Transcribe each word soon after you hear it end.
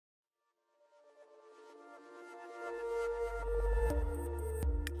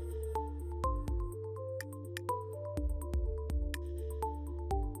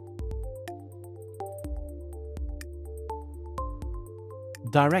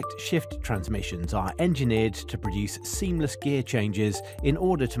Direct shift transmissions are engineered to produce seamless gear changes in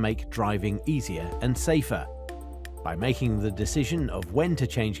order to make driving easier and safer. By making the decision of when to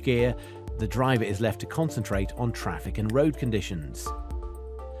change gear, the driver is left to concentrate on traffic and road conditions.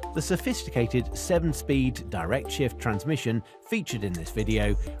 The sophisticated 7-speed direct shift transmission featured in this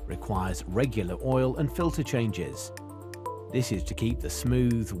video requires regular oil and filter changes. This is to keep the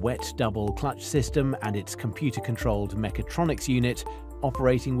smooth, wet double clutch system and its computer-controlled mechatronics unit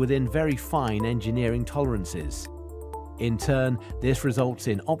operating within very fine engineering tolerances. In turn, this results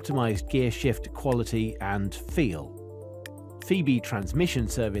in optimized gear shift quality and feel. Febi Transmission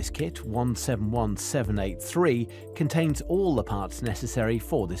Service Kit 171783 contains all the parts necessary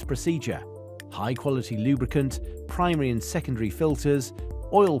for this procedure: high-quality lubricant, primary and secondary filters,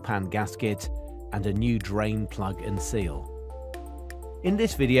 oil pan gasket, and a new drain plug and seal. In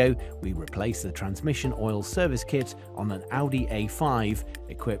this video, we replace the transmission oil service kit on an Audi A5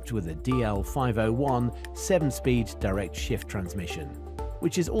 equipped with a DL501 7-speed direct shift transmission,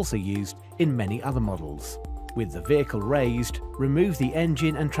 which is also used in many other models. With the vehicle raised, remove the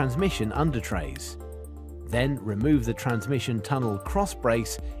engine and transmission under trays. Then remove the transmission tunnel cross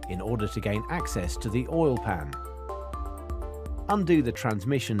brace in order to gain access to the oil pan. Undo the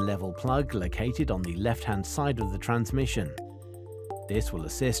transmission level plug located on the left-hand side of the transmission. This will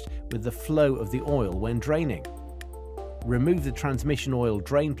assist with the flow of the oil when draining. Remove the transmission oil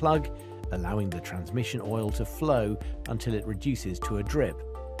drain plug, allowing the transmission oil to flow until it reduces to a drip.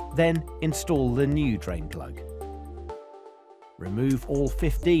 Then install the new drain plug. Remove all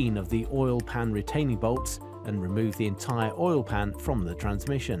 15 of the oil pan retaining bolts and remove the entire oil pan from the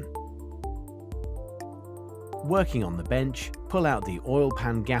transmission. Working on the bench, pull out the oil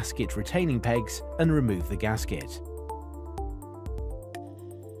pan gasket retaining pegs and remove the gasket.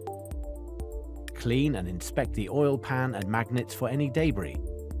 Clean and inspect the oil pan and magnets for any debris.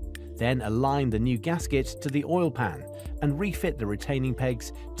 Then align the new gasket to the oil pan and refit the retaining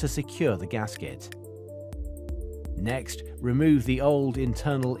pegs to secure the gasket. Next, remove the old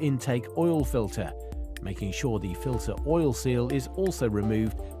internal intake oil filter, making sure the filter oil seal is also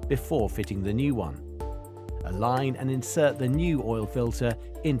removed before fitting the new one. Align and insert the new oil filter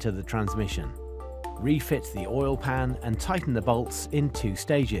into the transmission. Refit the oil pan and tighten the bolts in 2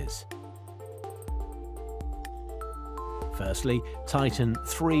 stages. Firstly, tighten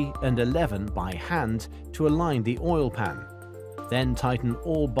 3 and 11 by hand to align the oil pan. Then tighten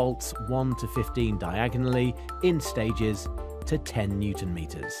all bolts 1 to 15 diagonally in stages to 10 Newton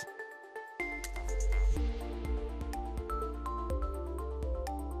meters.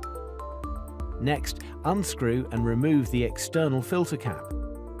 Next, unscrew and remove the external filter cap.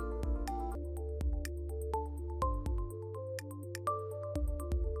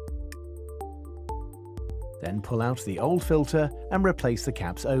 Then pull out the old filter and replace the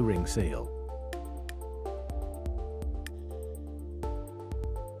cap's O-ring seal.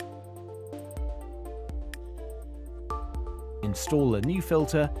 Install a new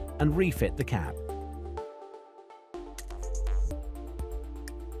filter and refit the cap.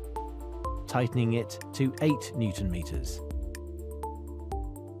 Tightening it to 8 Newton meters.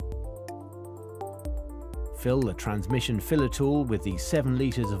 Fill the transmission filler tool with the 7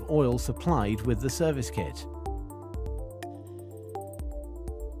 litres of oil supplied with the service kit.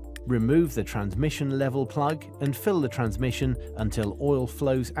 Remove the transmission level plug and fill the transmission until oil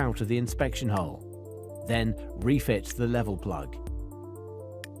flows out of the inspection hole. Then refit the level plug.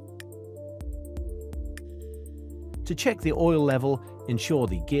 To check the oil level, ensure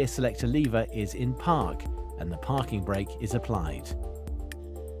the gear selector lever is in park and the parking brake is applied.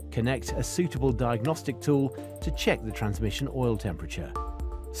 Connect a suitable diagnostic tool to check the transmission oil temperature.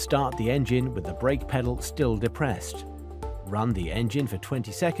 Start the engine with the brake pedal still depressed. Run the engine for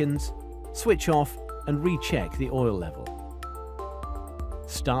 20 seconds, switch off and recheck the oil level.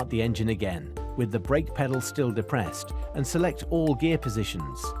 Start the engine again with the brake pedal still depressed and select all gear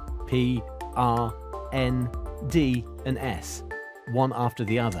positions P, R, N, D and S, one after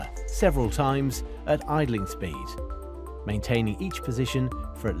the other, several times at idling speed, maintaining each position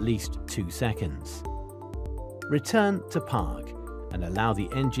for at least 2 seconds. Return to park and allow the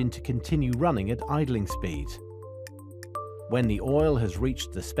engine to continue running at idling speed. When the oil has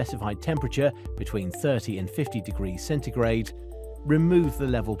reached the specified temperature between 30 and 50 degrees centigrade, remove the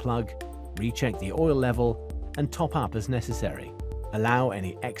level plug, recheck the oil level and top up as necessary. Allow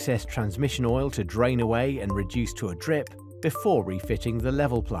any excess transmission oil to drain away and reduce to a drip before refitting the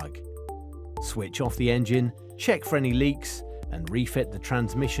level plug. Switch off the engine, check for any leaks and refit the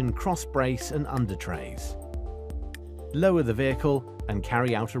transmission cross brace and under trays. Lower the vehicle and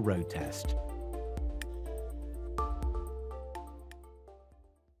carry out a road test.